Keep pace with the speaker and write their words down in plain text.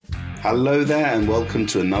Hello there, and welcome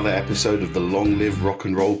to another episode of the Long Live Rock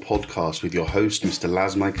and Roll podcast with your host, Mr.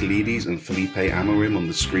 Laz Michaelides and Felipe Amorim on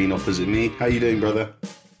the screen opposite me. How you doing, brother?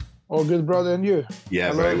 All good, brother, and you? Yeah,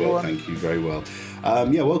 Hello, very well, everyone. thank you, very well.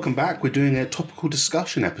 Welcome back. We're doing a topical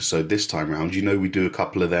discussion episode this time around. You know, we do a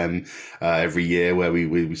couple of them every year where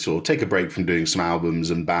we sort of take a break from doing some albums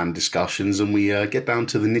and band discussions, and we get down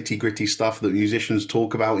to the nitty-gritty stuff that musicians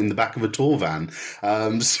talk about in the back of a tour van.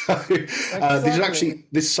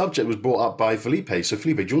 This subject was brought up by Felipe. So,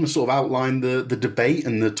 Felipe, do you want to sort of outline the debate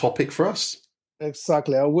and the topic for us?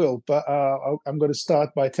 Exactly, I will. But I'm going to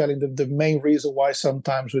start by telling the main reason why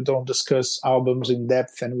sometimes we don't discuss albums in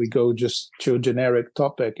depth and we go just to a generic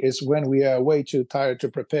topic is when we are way too tired to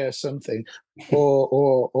prepare something,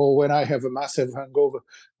 or when I have a massive hangover,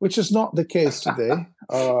 which is not the case today.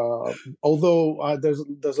 Although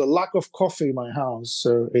there's a lack of coffee in my house,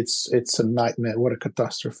 so it's a nightmare. What a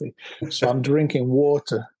catastrophe! So I'm drinking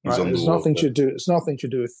water. Right? It's nothing to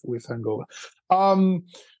do with hangover.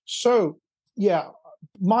 Yeah,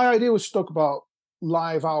 my idea was to talk about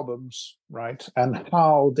live albums, right, and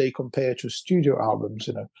how they compare to studio albums,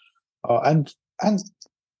 and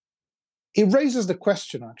it raises the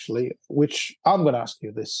question, actually, which I'm going to ask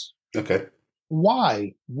you this. Okay.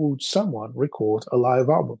 Why would someone record a live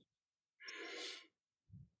album?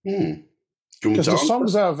 Because the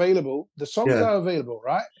songs are available. The songs are available,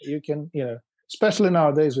 right? You can, especially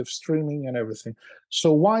nowadays with streaming and everything.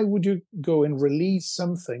 So why would you go and release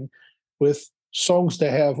something with songs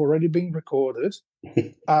that have already been recorded?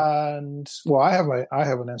 And well, I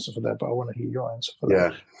have an answer for that, but I want to hear your answer for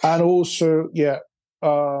that. And also,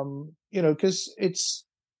 because it's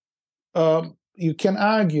you can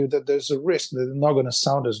argue that there's a risk that they're not going to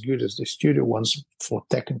sound as good as the studio ones for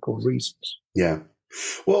technical reasons. Yeah.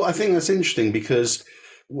 Well, I think that's interesting because,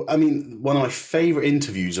 I mean, one of my favorite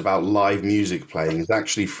interviews about live music playing is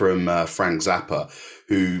actually from Frank Zappa,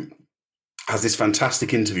 who has this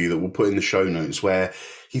fantastic interview that we'll put in the show notes where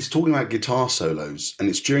he's talking about guitar solos, and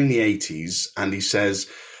it's during the 80s, and he says,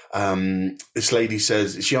 this lady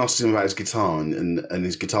says, she asks him about his guitar and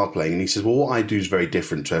his guitar playing, and he says, well, what I do is very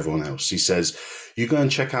different to everyone else. He says, you go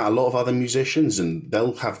and check out a lot of other musicians and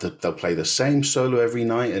they'll play the same solo every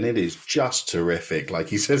night, and it is just terrific. Like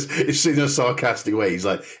he says, it's in a sarcastic way. He's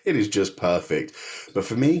like, it is just perfect. But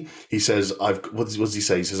for me, he says, what does he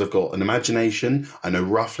say? He says, I've got an imagination. I know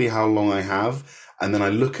roughly how long I have. And then I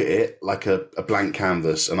look at it like a blank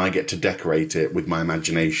canvas, and I get to decorate it with my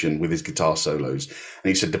imagination with his guitar solos. And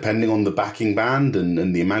he said, depending on the backing band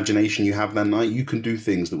and the imagination you have that night, you can do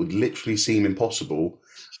things that would literally seem impossible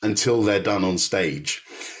until they're done on stage.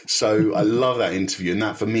 So I love that interview. And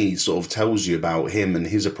that for me sort of tells you about him and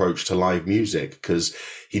his approach to live music, because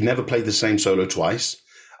he never played the same solo twice.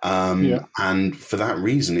 And for that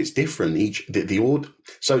reason, it's different.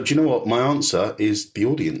 So do you know what? My answer is the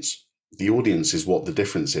audience. The audience is what the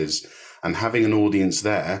difference is. And having an audience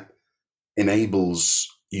there enables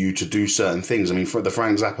you to do certain things. I mean, for the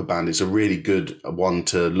Frank Zappa band, it's a really good one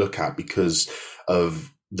to look at because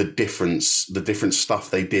of the different stuff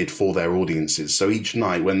they did for their audiences. So each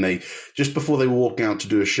night just before they were walking out to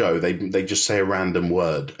do a show, they just say a random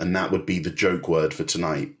word, and that would be the joke word for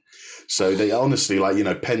tonight. So they honestly,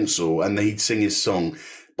 pencil, and he'd sing his song,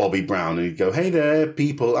 Bobby Brown, and he'd go, hey there,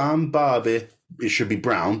 people, I'm Bobby. It should be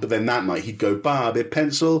Brown, but then that night he'd go, Barbie,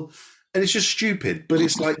 pencil, and it's just stupid. But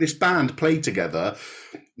it's like this band played together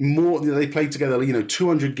they played together,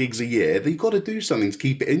 200 gigs a year. They've got to do something to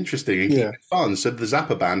keep it interesting and keep it fun. So the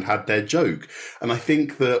Zappa band had their joke. And I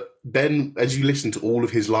think that then as you listen to all of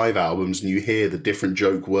his live albums and you hear the different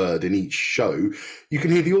joke word in each show, you can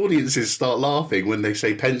hear the audiences start laughing when they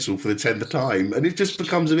say pencil for the 10th time. And it just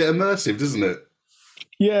becomes a bit immersive, doesn't it?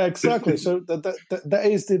 Yeah, exactly. So that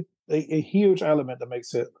is a huge element that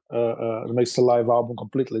makes it makes the live album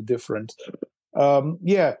completely different.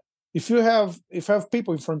 If you have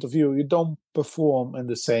people in front of you, you don't perform in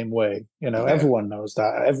the same way. Everyone knows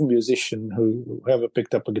that. Every musician who ever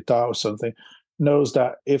picked up a guitar or something knows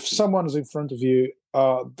that if someone is in front of you,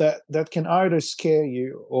 that can either scare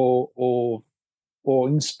you or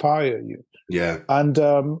inspire you. Yeah.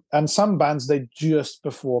 And some bands, they just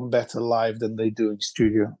perform better live than they do in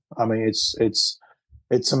studio. I mean,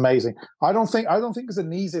 it's amazing. I don't think it's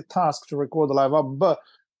an easy task to record a live album, but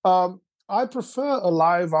I prefer a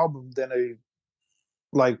live album than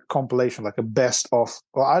a compilation, like a best of.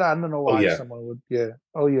 Well, I don't know why someone would.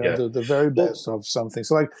 The very best of something.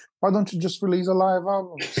 So why don't you just release a live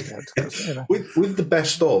album instead? With the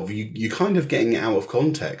best of, you're kind of getting it out of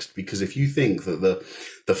context, because if you think that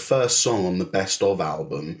the first song on the best of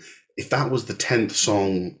album, if that was the 10th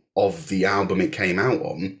song of the album it came out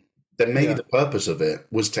on, then maybe the purpose of it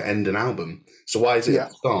was to end an album. So why is it at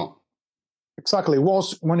the start? Exactly. It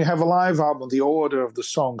was when you have a live album, the order of the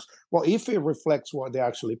songs. Well, if it reflects what they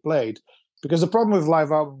actually played, because the problem with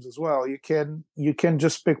live albums as well, you can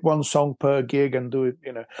just pick one song per gig and do it,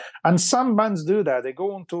 And some bands do that. They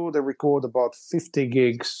go on tour, they record about 50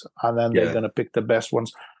 gigs, and then they're going to pick the best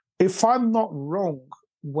ones. If I'm not wrong,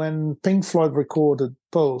 when Pink Floyd recorded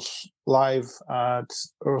Pulse live at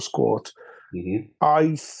Earl's Court,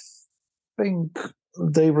 I think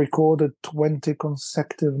they recorded 20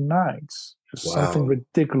 consecutive nights. Something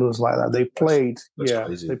ridiculous like that. They played,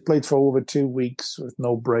 crazy. They played for over 2 weeks with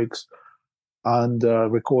no breaks, and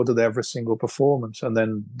recorded every single performance. And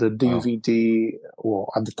then the DVD,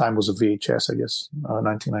 or at the time was a VHS, I guess,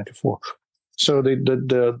 1994. So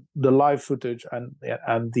the live footage and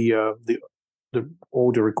the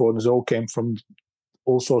audio recordings all came from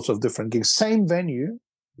all sorts of different gigs. Same venue.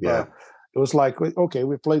 Yeah. It was like, okay,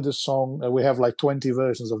 we played this song. We have like 20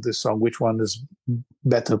 versions of this song. Which one is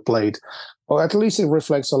better played? Or at least it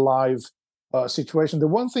reflects a live situation. The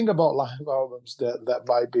one thing about live albums that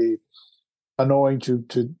might be annoying to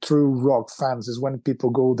true rock fans is when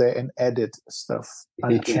people go there and edit stuff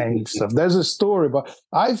and change stuff. There's a story, but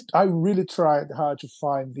I really tried hard to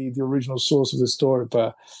find the original source of the story,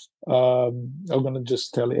 but I'm going to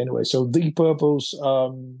just tell it anyway. So Deep Purple's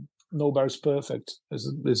Nobody's Perfect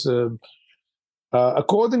is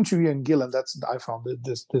according to Ian Gillan, I found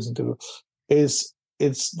this interview,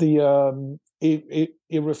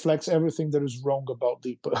 it reflects everything that is wrong about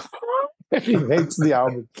Deep Purple. He hates the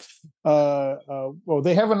album. Well,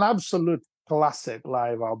 they have an absolute classic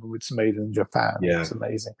live album. It's made in Japan. Yeah, it's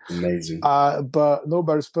amazing. But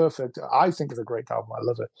Nobody's Perfect, I think, is a great album. I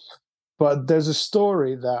love it. But there's a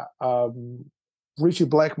story that Ritchie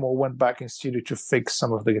Blackmore went back in studio to fix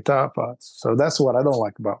some of the guitar parts. So that's what I don't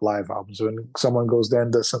like about live albums, when someone goes there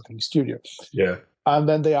and does something in studio. Yeah. And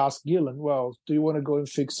then they asked Gillan, well, do you want to go and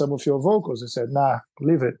fix some of your vocals? He said, nah,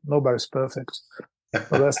 leave it. Nobody's perfect.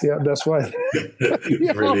 Well, that's why he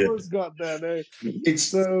almost got there.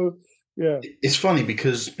 It's funny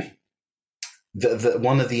because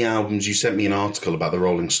one of the albums, you sent me an article about the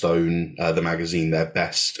Rolling Stone, the magazine, their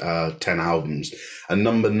best 10 albums, and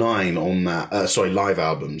number 9 on that, live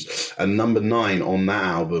albums, and number 9 on that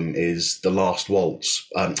album is The Last Waltz.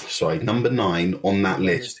 Number 9 on that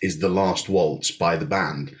list is The Last Waltz by the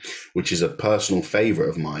band, which is a personal favorite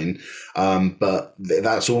of mine. But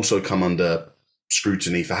that's also come under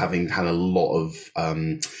scrutiny for having had a lot of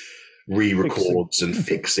re-records and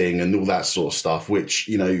fixing and all that sort of stuff, which,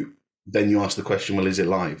 then you ask the question, well, is it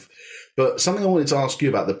live? But something I wanted to ask you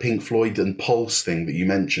about the Pink Floyd and Pulse thing that you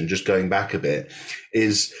mentioned, just going back a bit,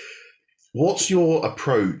 is what's your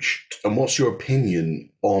approach and what's your opinion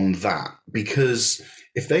on that? Because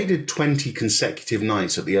if they did 20 consecutive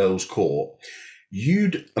nights at the Earl's Court,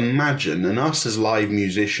 you'd imagine, and us as live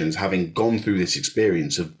musicians, having gone through this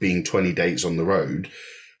experience of being 20 dates on the road,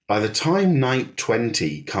 by the time night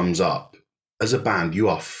 20 comes up, as a band, you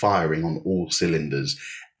are firing on all cylinders.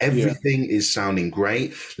 Everything is sounding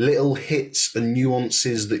great. Little hits and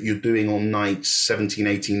nuances that you're doing on nights 17,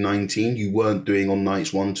 18, 19, you weren't doing on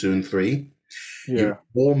nights 1, 2, and 3. You're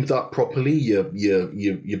warmed up properly.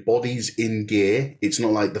 Your body's in gear. It's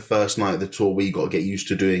not like the first night of the tour where you got to get used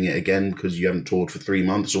to doing it again because you haven't toured for 3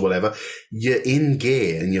 months or whatever. You're in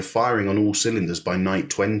gear and you're firing on all cylinders by night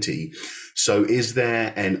 20. So is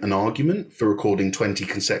there an argument for recording 20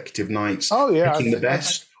 consecutive nights, picking the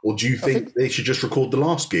best? Or do you think they should just record the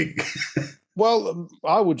last gig? Well,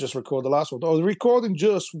 I would just record the last one. Recording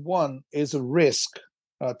just one is a risk,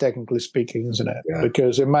 technically speaking, isn't it? Yeah.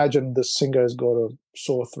 Because imagine the singer has got a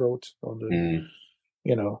sore throat on the,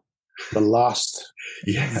 the last.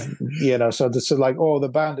 So this is like, the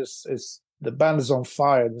band is on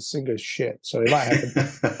fire, the singer is shit. So it might happen.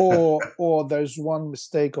 or there's one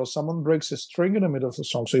mistake, or someone breaks a string in the middle of the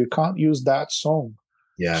song, so you can't use that song.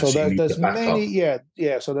 Yeah, so there's many,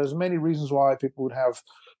 So there's many reasons why people would have.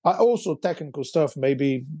 Also, technical stuff.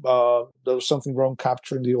 Maybe there was something wrong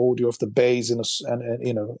capturing the audio of the bass in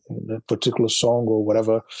a particular song or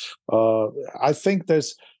whatever. I think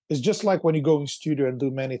it's just like when you go in studio and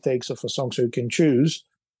do many takes of a song, so you can choose.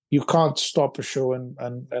 You can't stop a show and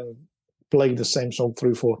play the same song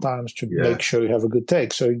 3-4 times to make sure you have a good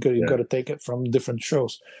take. So you got to take it from different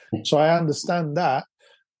shows. So I understand that.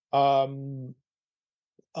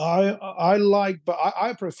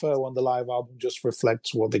 I prefer when the live album just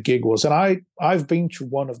reflects what the gig was, and I've been to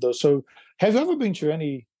one of those. So have you ever been to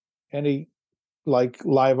any like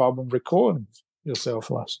live album recordings yourself,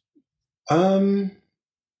 Lars?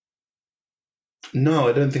 No,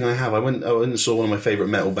 I don't think I have. I went and saw one of my favorite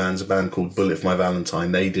metal bands, a band called Bullet for My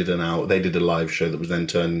Valentine. They did a live show that was then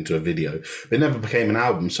turned into a video. But it never became an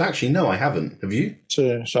album. So actually, no, I haven't. Have you?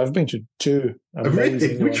 So I've been to two Oh, really?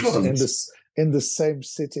 amazing Which ones ones? in the same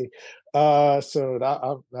city.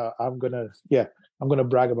 So I'm gonna I'm gonna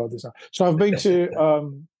brag about this now. So I've been to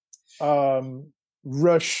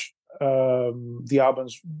Rush, the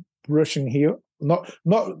albums Rushing Here. Not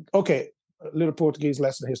okay. A little Portuguese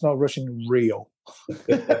lesson here. It's not Rushing Rio.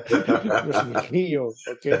 Rushing Rio.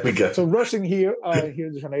 There Okay. we go. So Rushing Here, Rio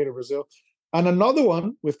de Janeiro, Brazil. And another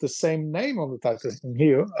one with the same name on the title in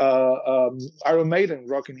here, Iron Maiden,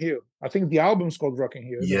 Rocking Here. I think the album's called Rocking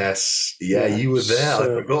Here, isn't it? Yes. Yeah, Yeah. you were there. I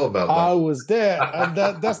So forgot about I that. was there, and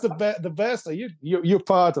that's the best. You're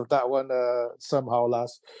part of that one somehow,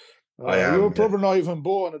 Lars. I You were am. probably not even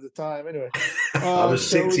born at the time, anyway. I was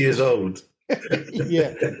So 6 years old.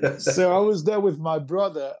 yeah, so I was there with my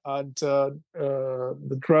brother, and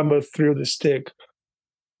the drummer threw the stick,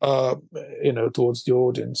 uh, towards the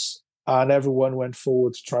audience, and everyone went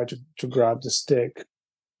forward to try to grab the stick,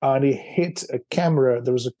 and he hit a camera.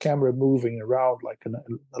 There was a camera moving around like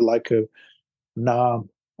a an arm,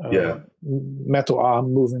 Yeah. metal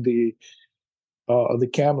arm moving the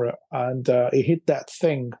camera, and it hit that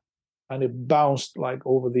thing, and it bounced like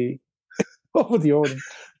over the over the audience.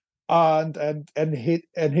 And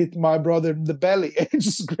hit my brother in the belly and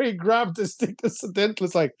just grabbed the stick accidentally.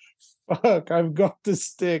 It's like, fuck, I've got the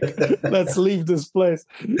stick. Let's leave this place.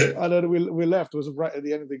 And then we left. It was right at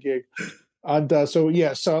the end of the gig. And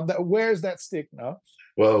where's that stick now?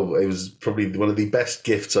 Well, it was probably one of the best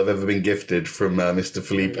gifts I've ever been gifted from Mr. There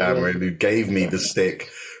Philippe you go. Amarin, who gave me the stick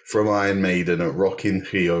from Iron Maiden at Rock in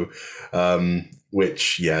Rio,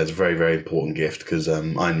 which, yeah, is a very, very important gift because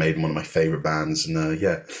Iron Maiden, one of my favorite bands. And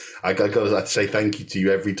yeah, I got to say thank you to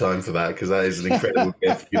you every time for that because that is an incredible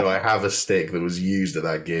gift. You know, I have a stick that was used at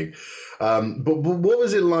that gig. But what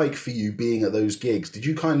was it like for you being at those gigs? Did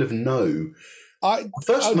you kind of know? My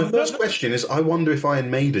first question is: I wonder if Iron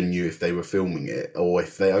Maiden knew if they were filming it, or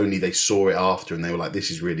if they saw it after and they were like, "This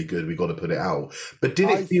is really good. We got to put it out." But did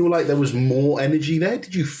it feel like there was more energy there?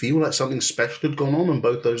 Did you feel like something special had gone on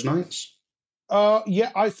both those nights? Yeah,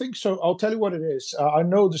 I think so. I'll tell you what it is. I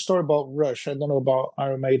know the story about Rush. I don't know about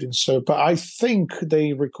Iron Maiden. But I think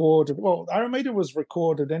they recorded. Well, Iron Maiden was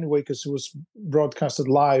recorded anyway because it was broadcasted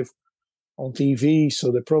live on TV.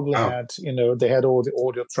 So they probably Oh, had, they had all the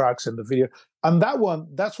audio tracks and the video. And that one,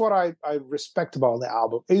 that's what I respect about the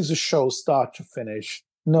album. Is a show start to finish.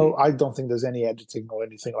 No, I don't think there's any editing or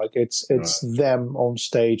anything like it's right. them on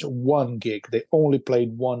stage, one gig. They only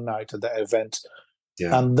played one night at that event,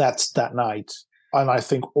 Yeah, and that's that night. And I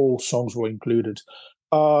think all songs were included.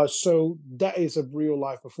 So that is a real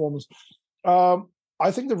live performance.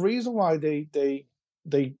 I think the reason why they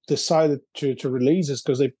decided to release this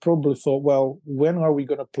because they probably thought, well, when are we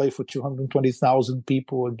going to play for 220,000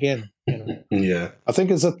 people again? yeah, I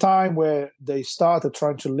think it's a time where they started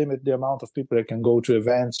trying to limit the amount of people that can go to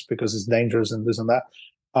events because it's dangerous and this and that.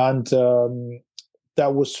 And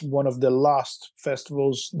that was one of the last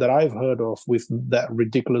festivals that I've heard of with that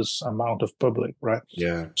ridiculous amount of public, right?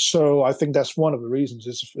 yeah, So I think that's one of the reasons.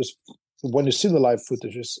 Is when you see the live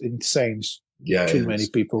footage, it's insane. It's yeah. too It many was,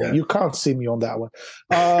 people. yeah. You can't see me on that one.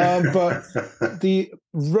 But the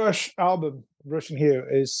Rush album, Rushing Here,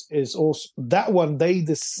 is also that one. They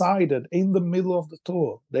decided in the middle of the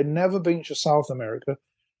tour. They'd never been to South America.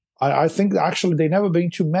 I think actually they never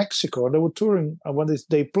been to Mexico. They were touring, and when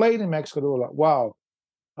they played in Mexico, they were like, "Wow,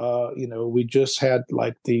 we just had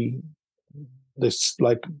like this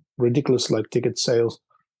like ridiculous like ticket sales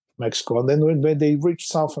Mexico." And then when they reached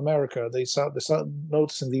South America, they started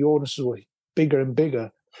noticing the audiences were bigger and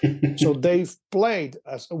bigger. So they've played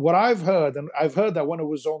as what I've heard, and I've heard that when I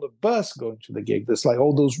was on the bus going to the gig, there's like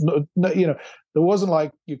all those, there wasn't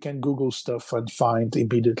like you can Google stuff and find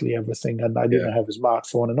immediately everything, and I didn't Yeah. have a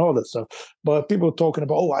smartphone and all that stuff. But people were talking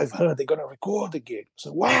about, oh, I've heard they're going to record the gig.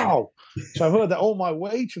 So wow! So I've heard that on my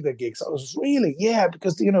way to the gigs. I was really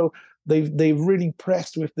because they've really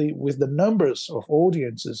impressed with the numbers of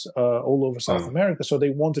audiences all over South Wow. America. So they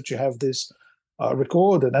wanted to have this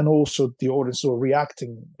recorded, and also the audience were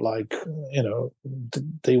reacting like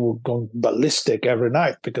they were going ballistic every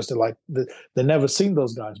night because they never seen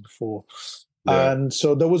those guys before. Yeah. And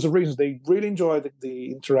so there was a reason they really enjoyed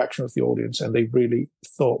the interaction with the audience, and they really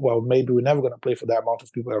thought, well, maybe we're never going to play for that amount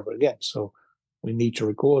of people ever again, so we need to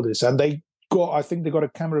record this. And I think they got a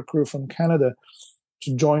camera crew from Canada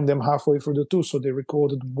to join them halfway through the tour, so they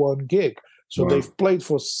recorded one gig. So they've played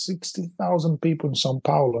for 60,000 people in Sao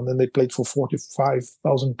Paulo, and then they played for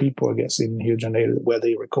 45,000 people, I guess, in Rio de Janeiro, where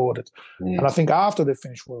they recorded. And I think after they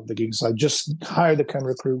finished one of the gigs, I just hired the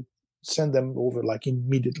camera crew, send them over like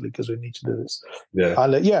immediately because we need to do this.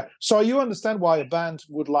 Yeah. So you understand why a band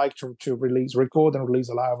would like to record and release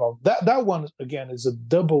a live album. That one, again, is a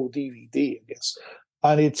double DVD, I guess.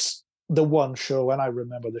 And it's the one show, and I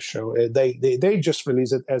remember the show. They just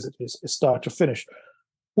release it as it is, start to finish,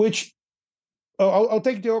 which... I'll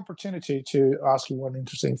take the opportunity to ask you one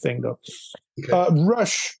interesting thing, though. Okay.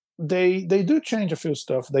 Rush, they do change a few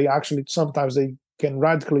stuff. They actually, sometimes they can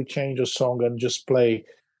radically change a song and just play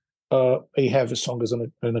a heavy song as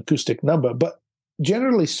an acoustic number. But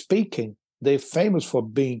generally speaking, they're famous for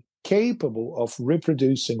being capable of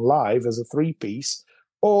reproducing live as a three-piece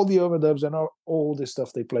all the overdubs and all the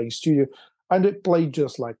stuff they play in studio, and they play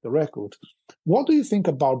just like the record. What do you think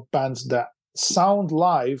about bands that sound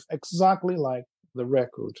live exactly like the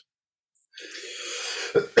record?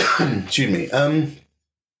 Excuse me.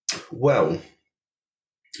 Well,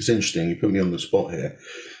 it's interesting. You put me on the spot here.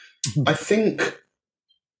 I think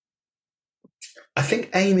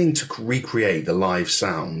aiming to recreate the live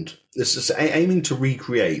sound, aiming to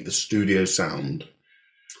recreate the studio sound,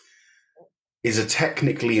 is a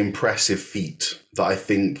technically impressive feat that I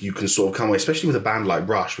think you can sort of come away, especially with a band like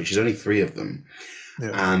Rush, which is only 3 of them.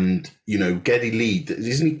 Yeah. And, Geddy Lee,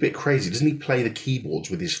 isn't he a bit crazy? Doesn't he play the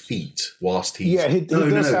keyboards with his feet whilst he's... Yeah, he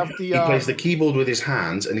does have the... He plays the keyboard with his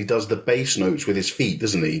hands and he does the bass notes with his feet,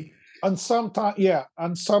 doesn't he? And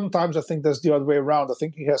sometimes I think that's the other way around. I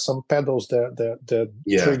think he has some pedals that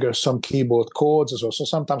trigger some keyboard chords as well. So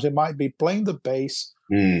sometimes he might be playing the bass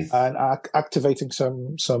and activating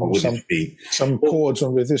some chords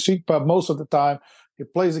with his feet, but most of the time he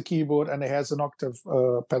plays the keyboard and he has an octave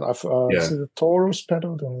pedal. Is it a Taurus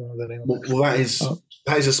pedal? I don't know the name of it. Well,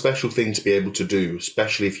 that is a special thing to be able to do,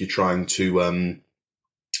 especially if you're trying to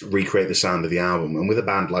recreate the sound of the album. And with a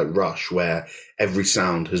band like Rush, where every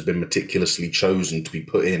sound has been meticulously chosen to be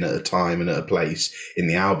put in at a time and at a place in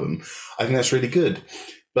the album, I think that's really good.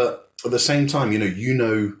 But at the same time, you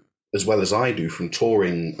know as well as I do from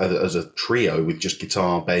touring as a trio with just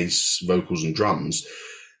guitar, bass, vocals and drums,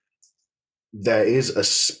 there is a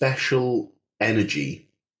special energy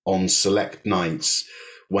on select nights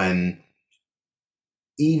when,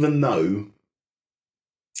 even though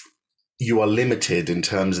you are limited in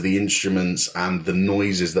terms of the instruments and the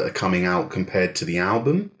noises that are coming out compared to the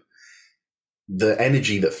album, the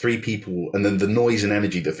energy that 3 people, and then the noise and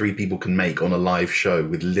energy that 3 people can make on a live show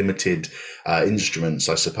with limited instruments,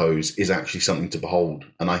 I suppose, is actually something to behold.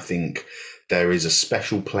 And I think there is a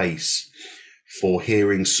special place for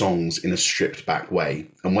hearing songs in a stripped back way.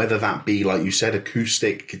 And whether that be, like you said,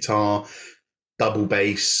 acoustic guitar, double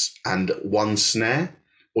bass and 1 snare,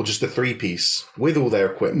 or just a 3-piece with all their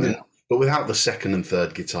equipment, but without the second and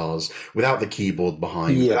third guitars, without the keyboard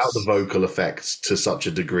behind, without the vocal effects to such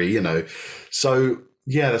a degree, So,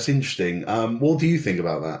 yeah, that's interesting. What do you think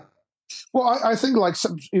about that? Well, I think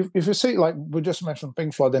if you say, like we just mentioned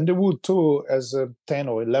Pink Floyd, then they would tour as a 10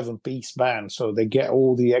 or 11-piece band. So they get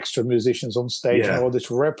all the extra musicians on stage in order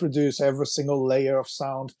to reproduce every single layer of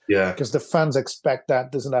sound. Yeah. Because the fans expect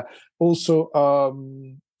that, doesn't it? Also,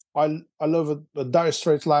 I love a Dire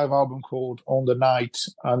Straits live album called On the Night,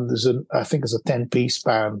 and I think it's a 10-piece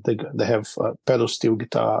band. They have pedal steel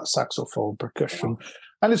guitar, saxophone, percussion,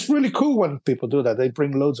 and it's really cool when people do that. They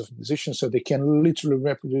bring loads of musicians so they can literally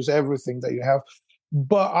reproduce everything that you have.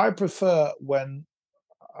 But I prefer when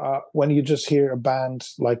you just hear a band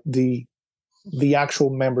like the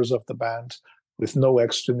actual members of the band with no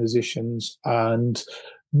extra musicians and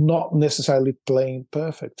not necessarily playing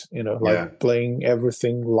perfect, playing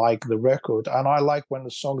everything like the record. And I like when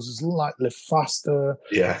the songs is slightly faster,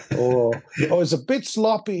 or it's a bit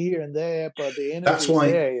sloppy here and there, but the energy is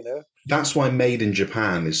there, That's why Made in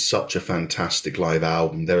Japan is such a fantastic live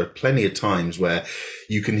album. There are plenty of times where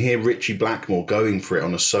you can hear Ritchie Blackmore going for it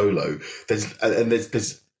on a solo. There's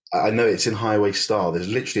I know it's in Highway Star. There's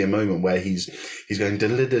literally a moment where he's going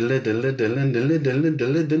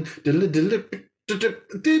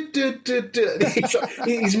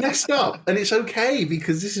he's messed up, and it's okay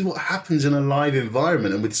because this is what happens in a live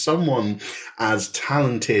environment. And with someone as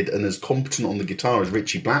talented and as competent on the guitar as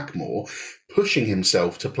Ritchie Blackmore, pushing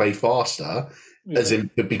himself to play faster, as in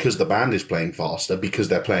because the band is playing faster because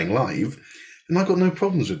they're playing live, and I've got no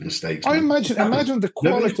problems with mistakes. I imagine the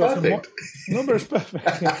quality of the nobody's perfect.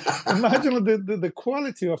 Imagine the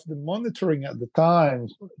quality of the monitoring at the time.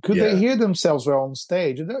 Could they hear themselves well on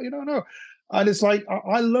stage? You don't know. And it's like,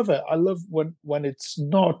 I love it. I love when it's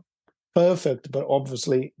not perfect, but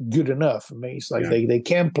obviously good enough for me. It's like Yeah. they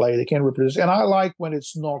can play, they can reproduce, and I like when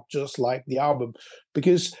it's not just like the album,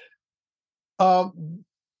 because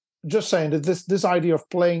just saying that this idea of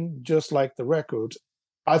playing just like the record,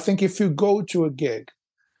 I think if you go to a gig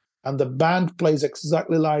and the band plays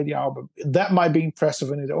exactly like the album, that might be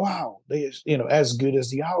impressive, and wow, they as good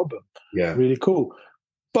as the album, Yeah. really cool.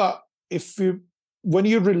 But when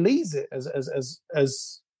you release it as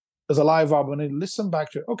a live album and you listen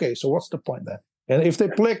back to it, okay, so what's the point then? And if they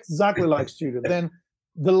play exactly like studio, then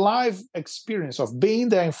the live experience of being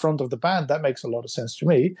there in front of the band, that makes a lot of sense to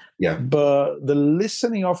me. Yeah. But the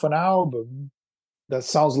listening of an album that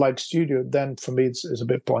sounds like studio, then for me it's a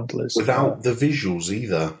bit pointless. Without the visuals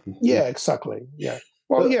either. Yeah, exactly. Yeah.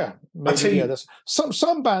 Well, But yeah, maybe. you, There's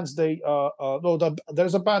some bands there's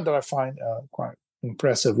a band that I find quite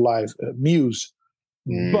impressive live, Muse,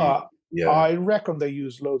 but yeah. I reckon they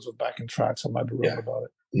use loads of backing tracks. I might be wrong about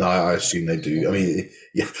it. No, I assume they do. I mean,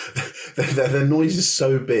 yeah, their noise is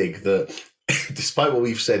so big that, despite what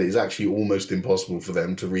we've said, it's actually almost impossible for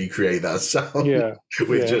them to recreate that sound. Yeah,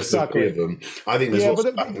 with just the three of them. I think there's lots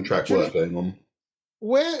of backing track work going on.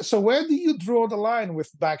 Where do you draw the line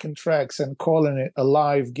with backing tracks and calling it a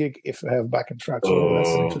live gig if you have backing tracks? That's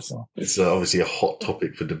interesting. It's obviously a hot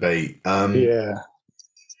topic for debate. Yeah,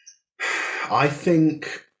 I think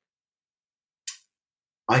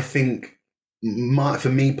for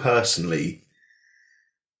me personally,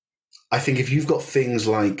 I think if you've got things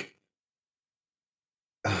like,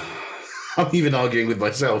 I'm even arguing with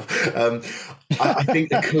myself. I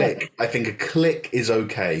think a click. I think a click is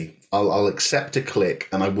okay. I'll accept a click,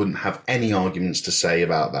 and I wouldn't have any arguments to say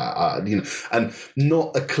about that. And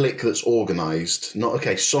not a click that's organised. Not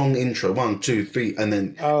okay. Song intro 1, 2, 3, and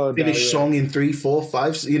then finish song in 3, 4,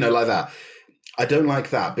 5. Like that. I don't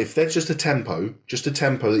like that. But if there's just a tempo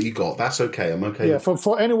that you got, that's okay. I'm okay. Yeah.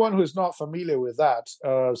 For anyone who's not familiar with that,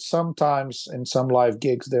 sometimes in some live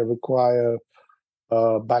gigs they require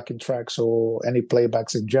backing tracks or any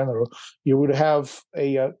playbacks in general. You would have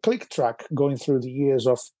a click track going through the ears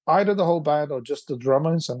of either the whole band or just the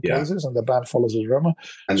drummer in some cases, and the band follows the drummer.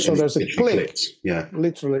 And so there's a click,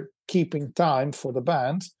 literally keeping time for the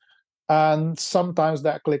band. And sometimes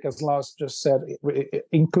that click, as Lars just said, it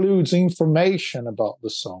includes information about the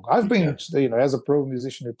song. I've been, as a pro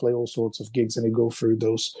musician, you play all sorts of gigs and you go through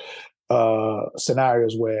those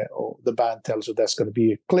scenarios where the band tells you that's going to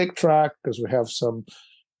be a click track because we have some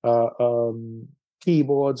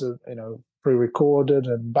keyboards, pre-recorded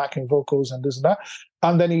and backing vocals and this and that,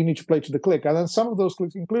 and then you need to play to the click, and then some of those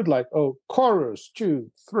clicks include chorus 2,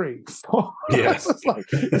 3, 4.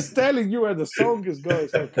 It's telling you where the song is going.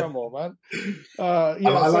 So come on, man.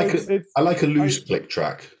 I like a loose click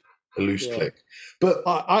track. A loose click, but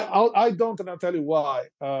I don't, and I'll tell you why.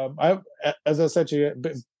 As I said to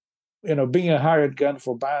you, being a hired gun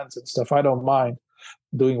for bands and stuff, I don't mind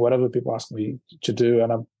doing whatever people ask me to do,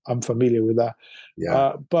 and I'm familiar with that.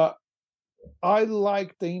 Yeah. But I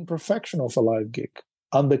like the imperfection of a live gig,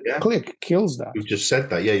 and the click kills that. You just said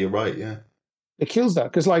that. Yeah, you're right. Yeah, it kills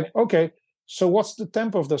that because, okay, so what's the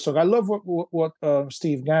tempo of the song? I love what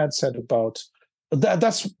Steve Gadd said about that.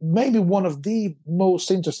 That's maybe one of the most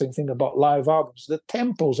interesting thing about live albums. The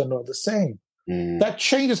tempos are not the same. That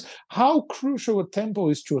changes how crucial a tempo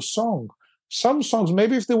is to a song. Some songs,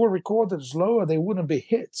 maybe if they were recorded slower, they wouldn't be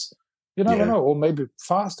hits. You never know, or maybe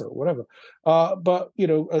faster, or whatever. But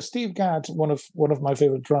Steve Gadd, one of my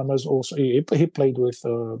favorite drummers, also he played with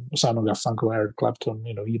Simon Garfunkel, Eric Clapton,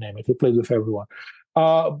 you name it. He played with everyone.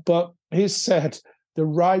 But he said the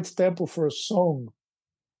right tempo for a song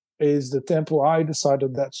is the tempo I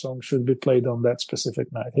decided that song should be played on that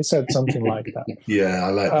specific night. He said something like that. Yeah, I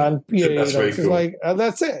like that. And that's very cool.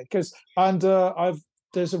 That's it.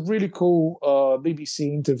 There's a really cool BBC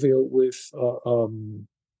interview with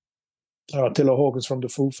Taylor Hawkins from the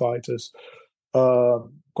Foo Fighters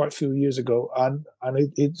quite a few years ago, and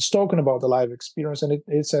it's talking about the live experience, and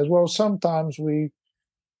it says, well, sometimes we,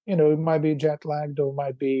 it might be jet lagged or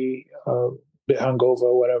might be bit hungover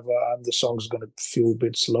or whatever, and the song's going to feel a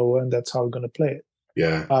bit slower, and that's how we're going to play it.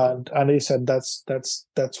 Yeah. And he said that's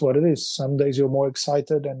what it is. Some days you're more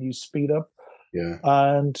excited and you speed up. Yeah.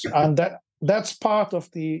 And that's part of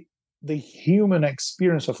the human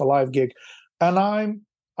experience of a live gig. And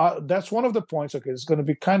that's one of the points. Okay, it's going to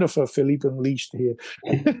be kind of a Philippe Unleashed here,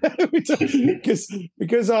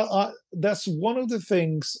 because that's one of the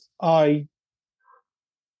things I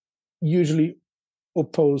usually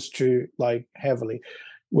opposed to heavily,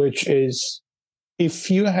 which is if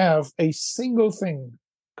you have a single thing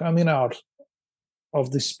coming out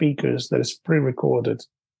of the speakers that is pre-recorded,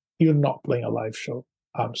 you're not playing a live show.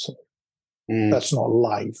 I'm sorry. That's not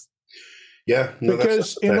live. Yeah, no,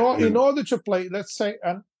 because in order to play, let's say,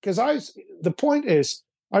 and because the point is,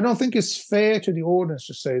 I don't think it's fair to the audience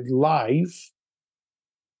to say live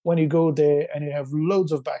when you go there and you have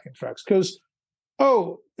loads of backing tracks. Because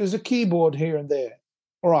there's a keyboard here and there.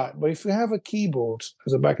 All right, but if you have a keyboard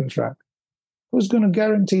as a backing track, who's going to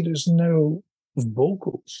guarantee there's no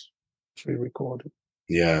vocals pre-recorded?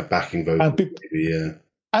 Yeah, backing vocals,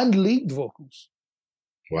 and lead vocals.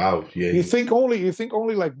 Wow, yeah. You think only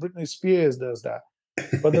like Britney Spears does that,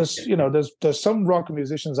 but there's some rock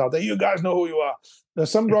musicians out there. You guys know who you are.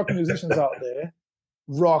 There's some rock musicians out there,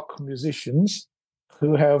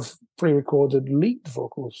 who have pre-recorded lead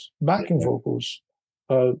vocals, backing vocals,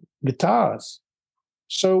 guitars.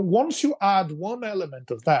 So once you add one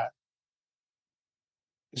element of that,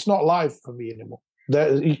 it's not live for me anymore.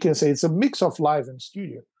 You can say it's a mix of live and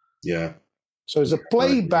studio. Yeah. So it's a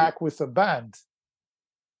playback with a band.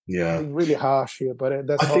 Yeah. Being really harsh here, but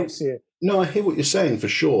that's how I see it. No, I hear what you're saying for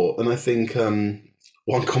sure. And I think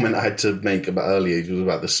one comment I had to make about earlier was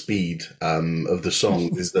about the speed of the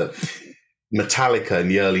song is that Metallica in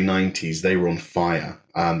the early 90s, they were on fire.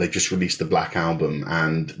 They just released the Black Album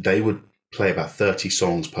and they would play about 30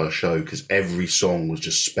 songs per show because every song was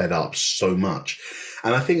just sped up so much.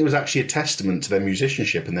 And I think it was actually a testament to their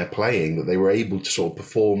musicianship and their playing that they were able to sort of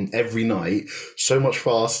perform every night so much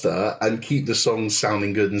faster and keep the songs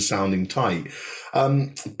sounding good and sounding tight.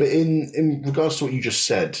 But in regards to what you just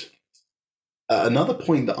said, another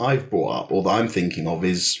point that I've brought up or that I'm thinking of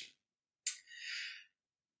is,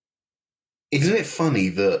 isn't it funny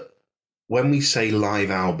that when we say live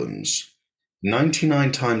albums,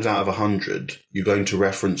 99 times out of 100, you're going to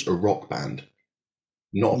reference a rock band,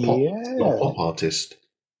 not a pop artist.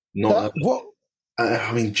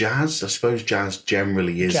 I mean, jazz. I suppose jazz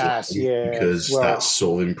generally is because that's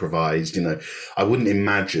sort of improvised. I wouldn't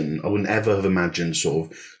ever have imagined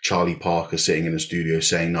sort of Charlie Parker sitting in a studio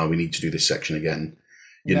saying, "No, we need to do this section again."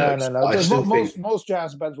 No. Most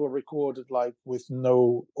jazz bands were recorded like with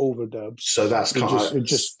no overdubs. So that's you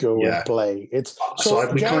just go and play.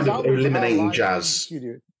 We're kind of eliminating jazz.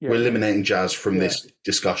 We're eliminating jazz from this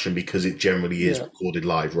discussion because it generally is recorded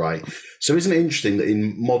live, right? So isn't it interesting that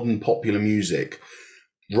in modern popular music,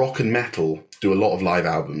 rock and metal do a lot of live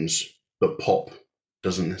albums, but pop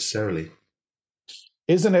doesn't necessarily?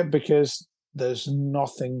 Isn't it because there's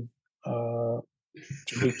nothing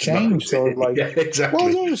to be changed or like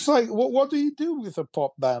exactly. Well, it's like what do you do with a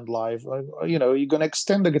pop band live? You're going to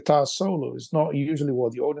extend the guitar solo. It's not usually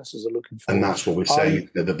what the audiences are looking for, and that's what we're saying,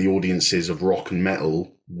 that the audiences of rock and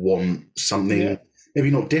metal want something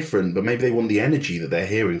maybe not different, but maybe they want the energy that they're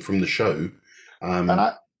hearing from the show. I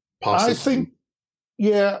think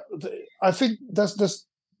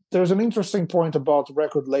there's an interesting point about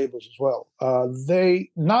record labels as well.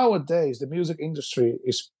 Nowadays the music industry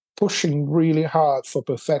is pushing really hard for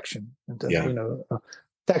perfection,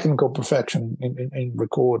 technical perfection in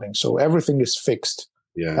recording. So everything is fixed.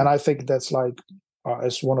 Yeah. And I think that's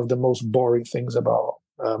it's one of the most boring things about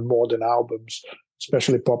modern albums,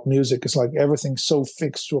 especially pop music. It's like everything's so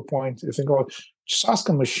fixed to a point. You think, just ask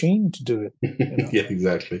a machine to do it. Yeah,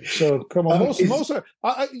 exactly. So come on,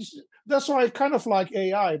 that's why I kind of like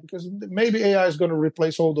AI, because maybe AI is going to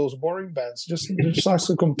replace all those boring bands. Just ask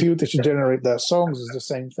the computer to generate their songs. Is the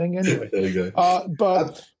same thing anyway. There you go.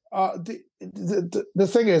 But the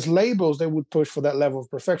thing is, labels, they would push for that level of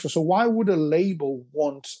perfection. So why would a label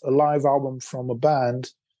want a live album from a band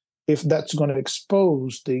if that's going to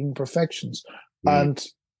expose the imperfections? And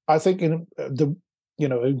I think a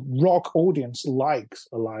rock audience likes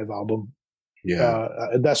a live album. Yeah,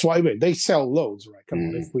 that's why they sell loads, right? Come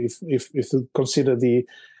on, if you consider the,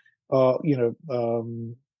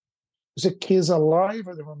 is it Kiss Alive?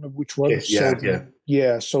 I don't remember which one. Kiss,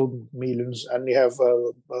 sold millions. And you have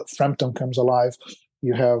Frampton Comes Alive.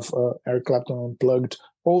 You have Eric Clapton Unplugged.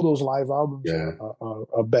 All those live albums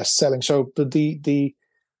are best selling. So the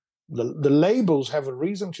labels have a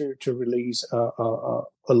reason to release a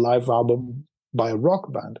live album by a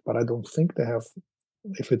rock band, but I don't think they have.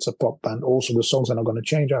 If it's a pop band, also the songs are not going to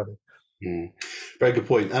change, are they? Very good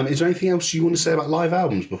point. Is there anything else you want to say about live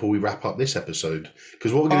albums before we wrap up this episode?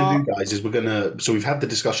 Because what we're going to do, guys, is so we've had the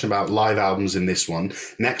discussion about live albums in this one.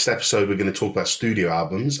 Next episode, we're going to talk about studio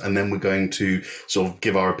albums, and then we're going to sort of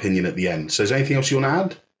give our opinion at the end. So is there anything else you want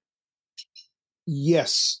to add?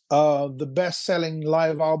 Yes. The best-selling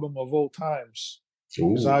live album of all times.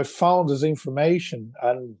 Because I found this information,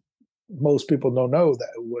 and most people don't know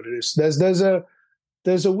what it is.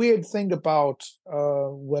 There's a weird thing about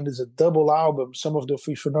when there's a double album, some of the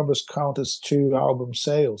official numbers count as 2 album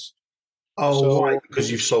sales. Oh, right, because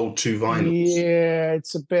you've sold 2 vinyls. Yeah,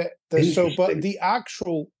 it's a bit. But the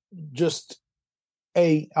actual just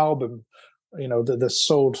a album, that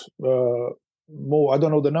sold more. I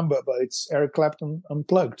don't know the number, but it's Eric Clapton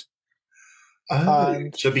Unplugged.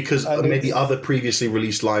 So because maybe other previously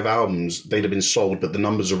released live albums, they'd have been sold, but the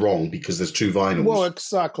numbers are wrong because there's 2 vinyls. Well,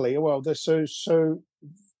 exactly. Well,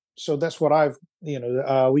 so that's what I've,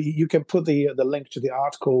 you can put the link to the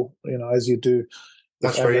article, as you do.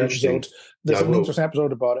 That's very interesting. There's an interesting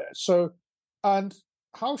episode about it. So, and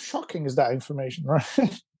how shocking is that information, right?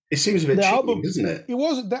 It seems a bit cheating, doesn't it? It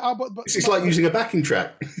wasn't the album, but it's like using a backing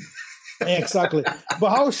track. Exactly. But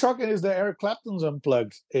how shocking is that Eric Clapton's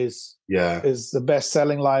Unplugged is the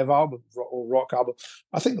best-selling live album or rock album.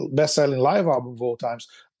 I think the best-selling live album of all times.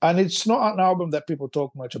 And it's not an album that people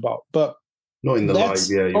talk much about. But not in the live,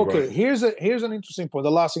 you're okay, right. Here's an interesting point.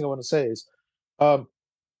 The last thing I want to say is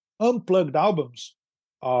Unplugged albums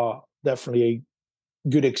are definitely a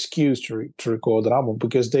good excuse to record an album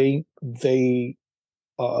because they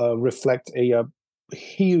reflect a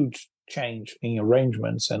huge change in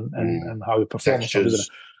arrangements and how you perform.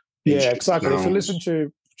 Yeah, exactly. Sounds. If you listen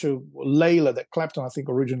to Layla, that Clapton I think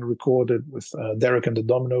originally recorded with Derek and the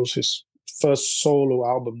Dominos, his first solo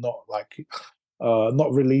album,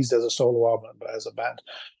 not released as a solo album but as a band,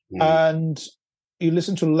 and you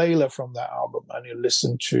listen to Layla from that album, and you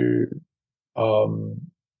listen to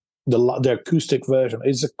the acoustic version.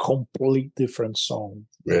 It's a complete different song.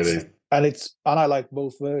 Really. And I like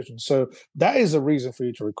both versions. So that is a reason for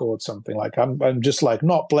you to record something. Like I'm just like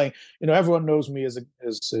not playing. Everyone knows me as an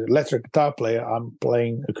electric guitar player. I'm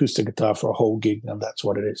playing acoustic guitar for a whole gig, and that's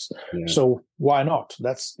what it is. Yeah. So why not?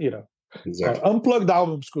 That's exactly. Unplugged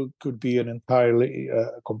albums could be an entirely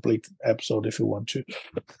complete episode if you want to.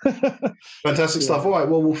 Fantastic stuff. All right,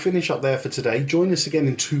 well, we'll finish up there for today. Join us again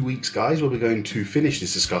in 2 weeks, guys, where we're going to finish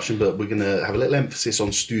this discussion, but we're going to have a little emphasis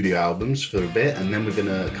on studio albums for a bit, and then we're going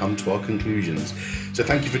to come to our conclusions. So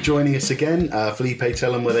thank you for joining us again. Felipe,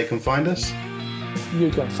 tell them where they can find us. You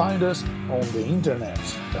can find us on the internet.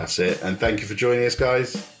 That's it. And thank you for joining us,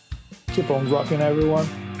 guys. Keep on rocking, everyone.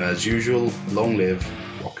 As usual, long live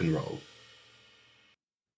rock and roll.